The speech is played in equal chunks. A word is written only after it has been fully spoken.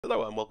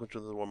Hello and welcome to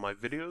another one of my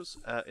videos.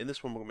 In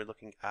this one we're going to be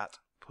looking at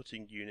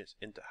putting units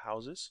into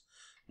houses.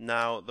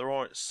 Now there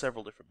are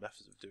several different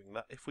methods of doing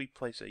that. If we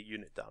place a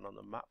unit down on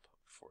the map,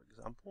 for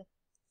example,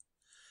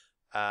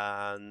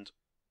 and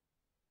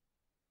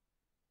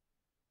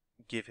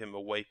give him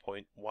a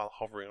waypoint while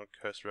hovering on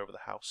a cursor over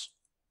the house,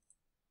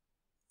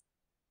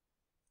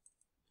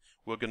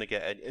 we're going to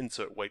get an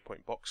insert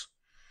waypoint box,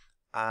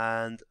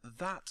 and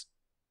that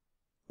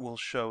will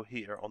show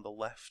here on the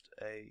left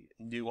a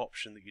new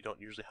option that you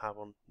don't usually have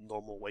on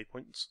normal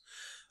waypoints,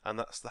 and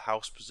that's the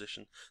house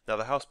position. Now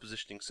the house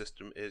positioning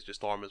system is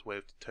just Arma's way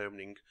of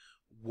determining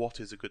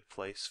what is a good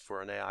place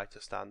for an AI to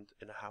stand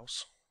in a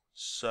house.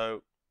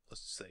 So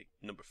let's say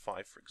number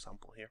 5 for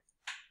example here,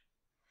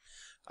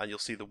 and you'll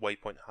see the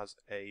waypoint has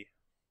a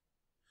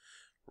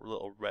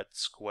little red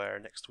square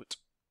next to it.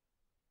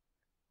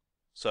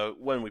 So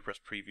when we press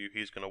preview,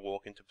 he's going to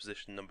walk into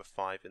position number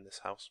 5 in this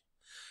house.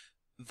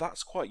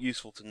 That's quite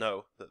useful to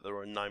know that there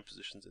are 9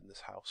 positions in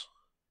this house,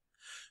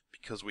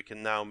 because we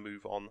can now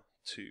move on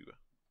to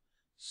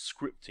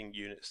scripting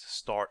units to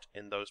start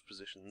in those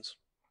positions.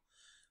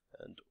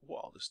 And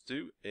what I'll just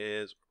do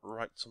is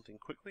write something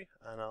quickly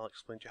and I'll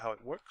explain to you how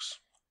it works.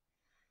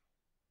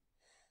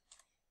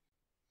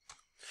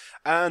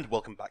 And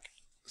welcome back.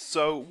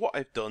 So what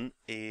I've done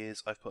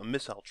is I've put a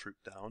missile troop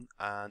down,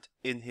 and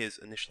in his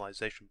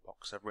initialization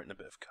box I've written a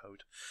bit of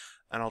code,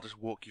 and I'll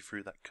just walk you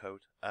through that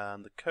code.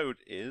 And the code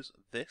is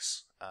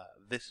this.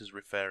 This is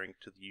referring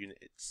to the unit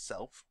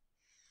itself.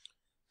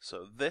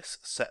 So this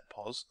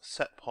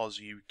setpos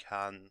you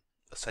can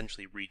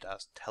essentially read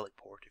as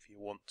teleport if you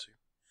want to.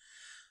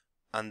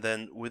 And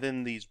then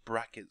within these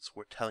brackets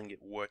we're telling it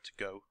where to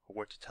go, or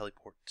where to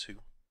teleport to.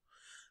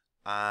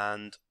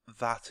 And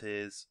that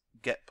is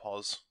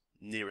getpos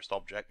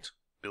nearestObject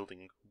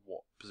building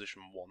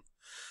position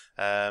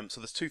 1.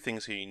 So there's 2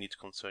 things here you need to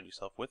concern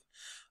yourself with,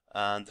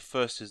 and the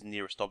first is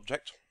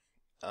nearestObject,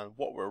 and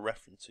what we're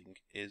referencing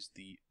is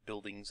the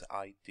building's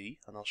ID,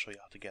 and I'll show you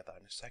how to get that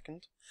in a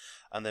second.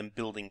 And then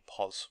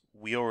buildingpos,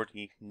 we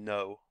already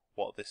know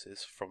what this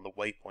is from the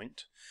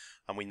waypoint,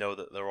 and we know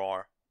that there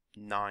are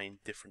 9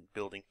 different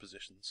building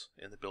positions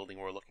in the building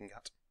we're looking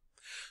at.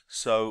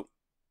 So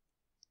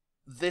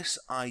this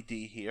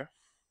ID here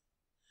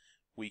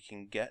we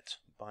can get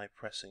by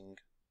pressing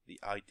the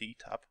ID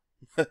tab,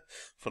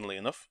 funnily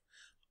enough.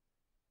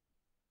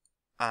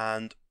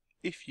 And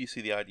if you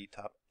see the ID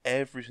tab,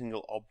 every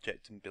single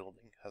object in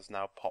building has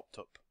now popped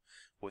up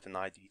with an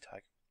ID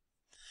tag.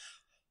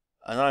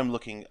 And I'm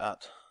looking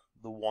at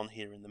the one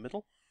here in the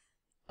middle,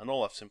 and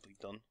all I've simply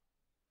done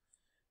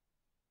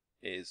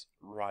is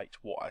write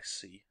what I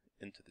see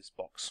into this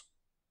box.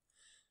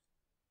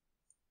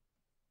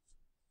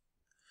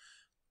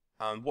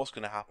 And what's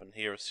going to happen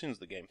here, as soon as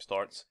the game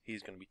starts,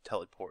 he's going to be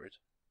teleported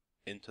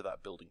into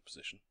that building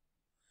position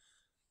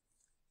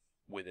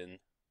within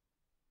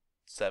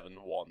 7,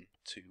 1,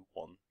 2,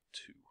 1,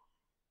 2.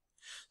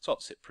 So I'll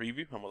just hit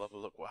preview and we'll have a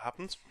look what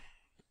happens.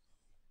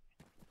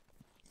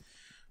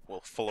 We'll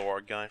follow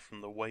our guy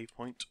from the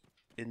waypoint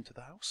into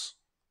the house.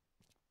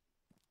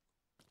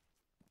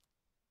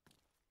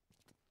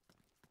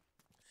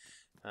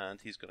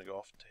 And he's going to go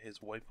off to his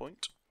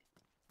waypoint.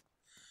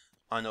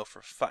 I know for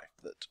a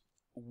fact that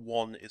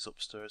 1 is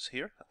upstairs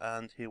here,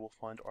 and here we'll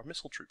find our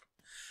missile troop.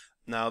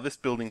 Now this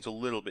building's a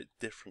little bit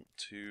different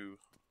to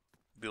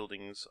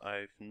buildings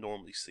I've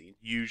normally seen.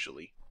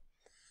 Usually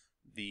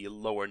the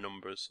lower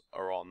numbers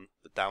are on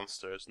the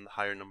downstairs and the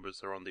higher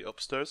numbers are on the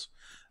upstairs.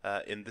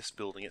 In this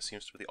building it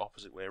seems to be the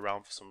opposite way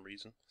around for some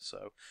reason.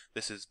 So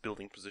this is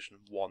building position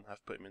 1,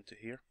 I've put him into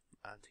here,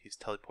 and he's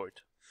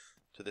teleported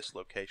to this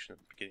location at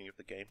the beginning of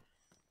the game.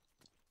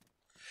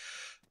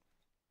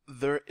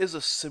 There is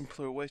a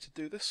simpler way to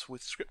do this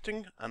with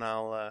scripting, and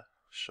I'll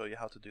show you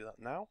how to do that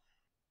now.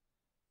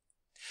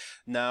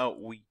 Now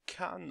we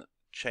can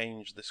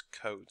change this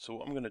code, so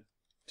what I'm going to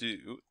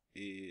do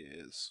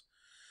is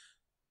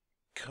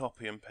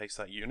copy and paste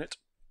that unit,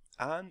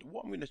 and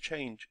what I'm going to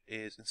change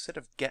is, instead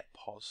of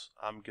getpos,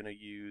 I'm going to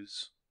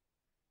use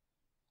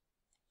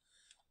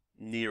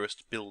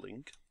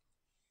nearestBuilding.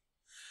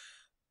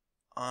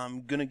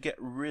 I'm going to get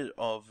rid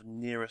of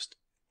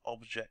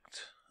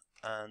nearestObject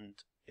and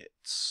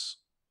its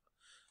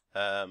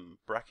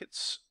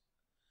brackets,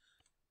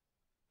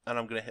 and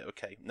I'm going to hit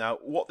OK. Now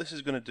what this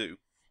is going to do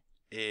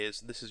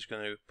is this is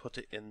going to put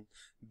it in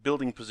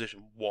building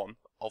position 1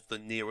 of the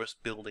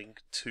nearest building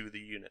to the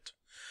unit.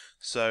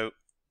 So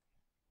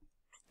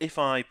if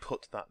I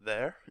put that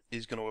there,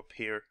 it's going to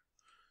appear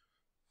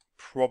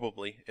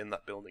probably in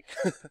that building.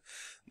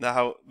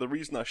 Now the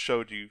reason I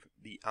showed you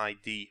the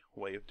ID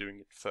way of doing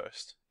it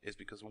first is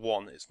because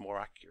 1, it's more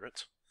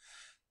accurate,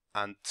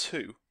 and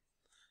 2,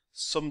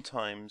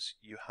 sometimes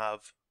you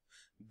have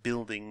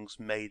buildings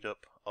made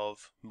up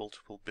of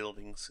multiple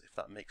buildings, if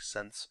that makes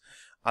sense.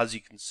 As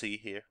you can see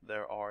here,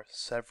 there are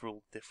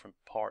several different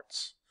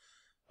parts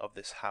of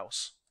this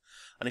house,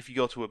 and if you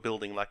go to a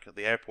building like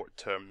the airport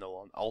terminal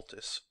on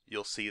Altus,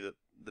 you'll see that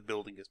the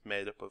building is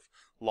made up of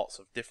lots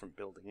of different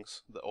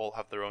buildings that all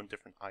have their own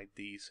different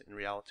IDs in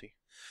reality,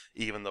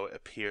 even though it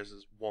appears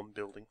as one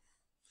building.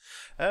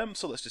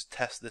 So let's just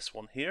test this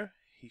one here.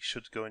 He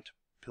should go into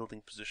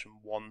building position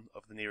 1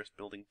 of the nearest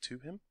building to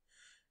him,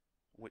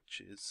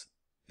 which is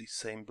the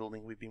same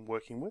building we've been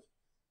working with.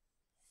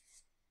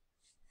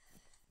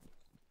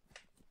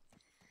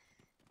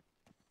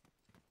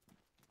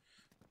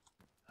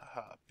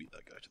 Haha, beat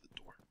that guy to the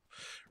door.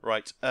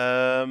 Right,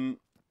 and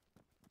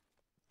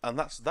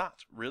that's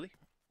that, really.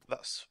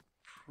 That's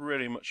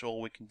pretty much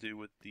all we can do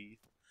with the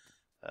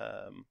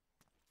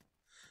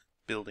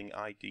building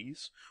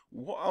IDs.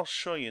 What I'll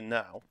show you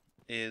now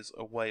is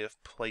a way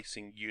of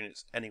placing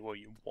units anywhere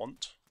you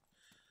want,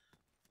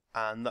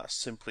 and that's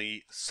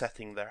simply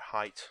setting their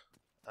height.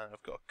 And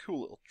I've got a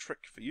cool little trick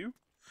for you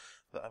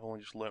that I've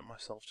only just learnt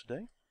myself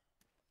today.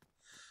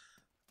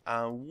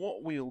 And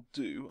what we'll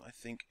do, I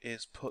think,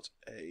 is put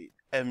a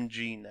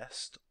MG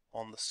nest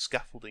on the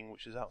scaffolding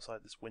which is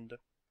outside this window.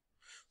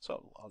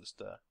 So I'll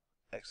just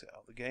exit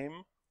out of the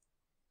game.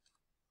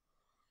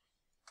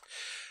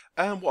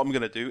 And what I'm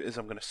going to do is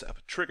I'm going to set up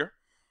a trigger,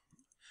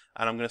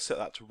 and I'm going to set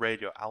that to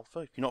radio alpha.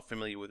 If you're not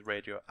familiar with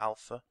radio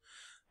alpha,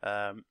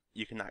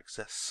 you can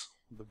access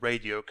the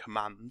radio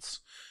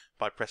commands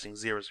by pressing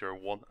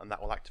 001, and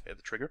that will activate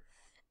the trigger.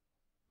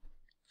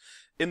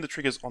 In the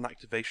trigger's on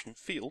activation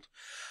field,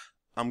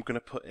 I'm going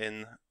to put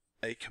in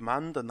a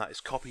command, and that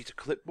is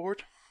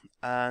copyToClipboard.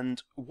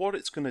 And what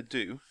it's going to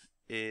do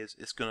is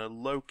it's going to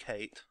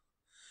locate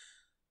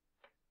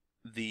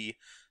the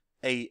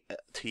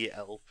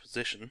ATL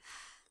position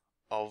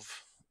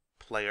of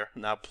player.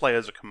 Now, player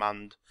is a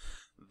command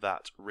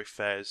that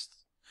refers,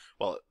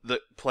 well,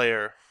 the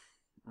player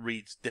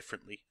reads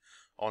differently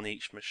on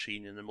each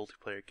machine in a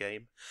multiplayer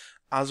game.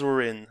 As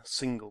we're in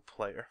single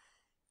player,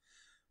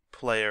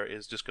 player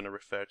is just going to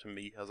refer to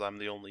me as I'm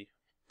the only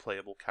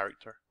playable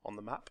character on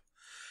the map.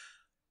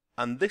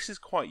 And this is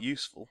quite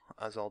useful,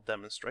 as I'll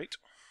demonstrate,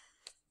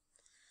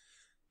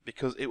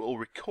 because it will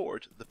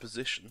record the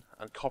position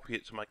and copy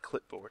it to my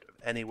clipboard of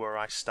anywhere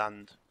I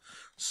stand.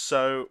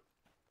 So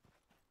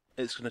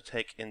it's going to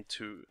take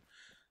into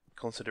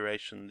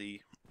consideration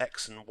the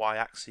X and Y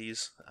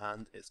axes,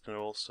 and it's going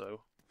to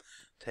also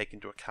take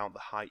into account the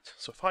height.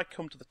 So if I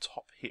come to the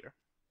top here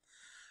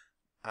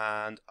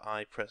and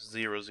I press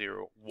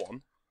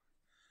 001,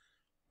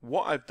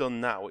 what I've done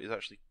now is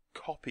actually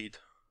copied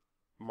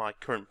my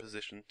current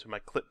position to my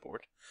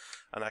clipboard,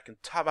 and I can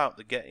tab out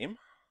the game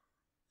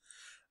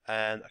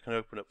and I can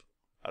open up,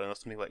 I don't know,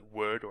 something like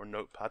Word or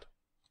Notepad,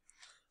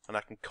 and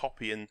I can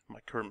copy in my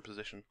current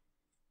position.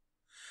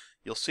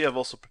 You'll see I've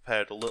also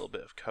prepared a little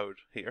bit of code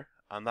here,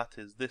 and that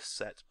is this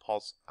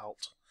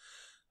setPosATL.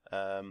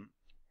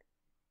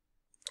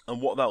 And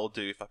what that will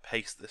do, if I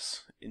paste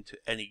this into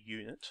any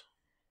unit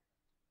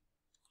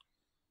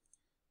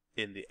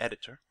in the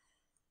editor,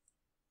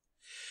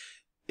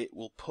 it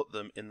will put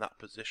them in that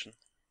position.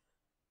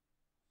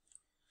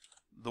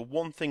 The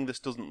one thing this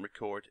doesn't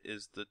record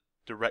is the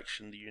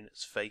direction the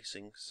unit's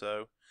facing.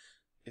 So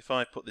if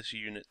I put this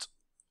unit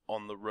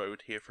on the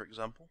road here, for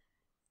example,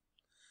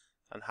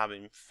 and have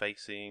him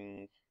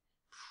facing,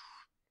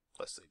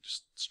 let's say,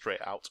 just straight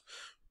out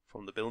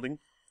from the building,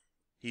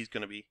 he's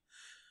going to be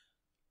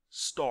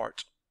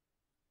start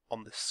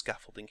on this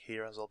scaffolding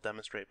here, as I'll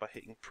demonstrate by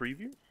hitting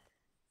preview,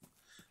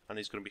 and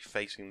he's going to be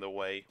facing the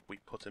way we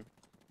put him.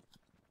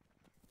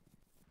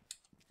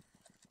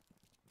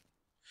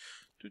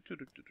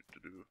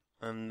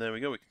 And there we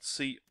go, we can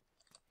see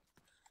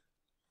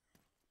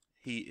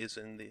he is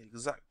in the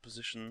exact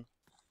position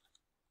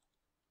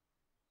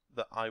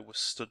that I was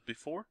stood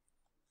before.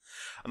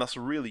 And that's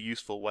a really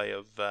useful way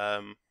of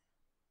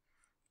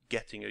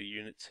getting a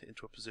unit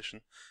into a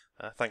position.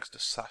 Thanks to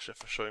Sasha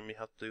for showing me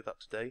how to do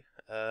that today.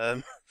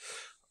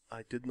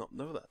 I did not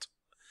know that.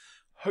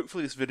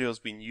 Hopefully this video has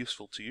been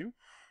useful to you.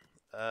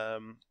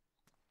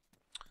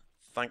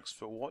 Thanks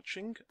for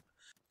watching.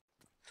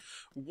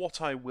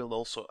 What I will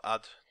also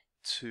add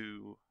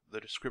to the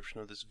description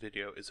of this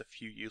video is a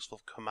few useful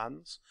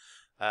commands.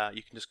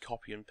 You can just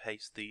copy and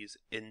paste these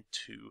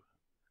into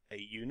a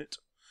unit,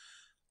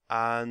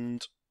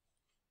 and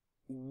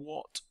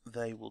what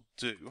they will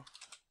do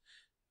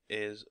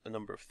is a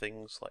number of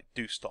things, like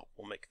do stop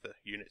will make the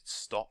unit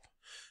stop,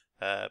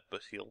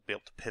 but he'll be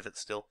able to pivot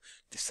still.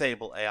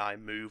 Disable AI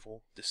move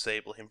will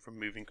disable him from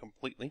moving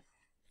completely.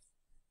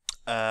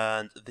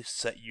 And this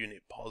set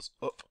unit pos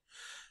up,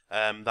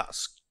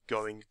 that's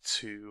going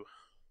to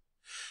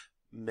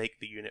make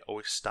the unit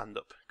always stand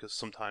up, because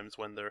sometimes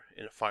when they're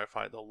in a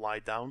firefight they'll lie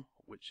down,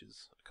 which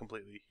is a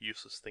completely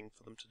useless thing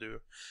for them to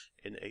do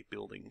in a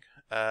building.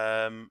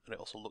 And it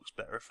also looks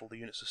better if all the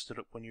units are stood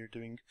up when you're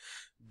doing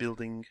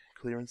building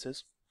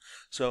clearances.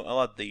 So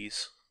I'll add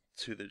these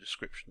to the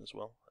description as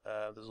well.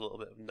 There's a little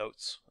bit of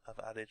notes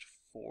I've added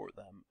for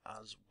them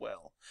as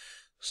well.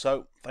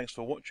 So thanks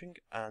for watching,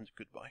 and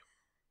goodbye.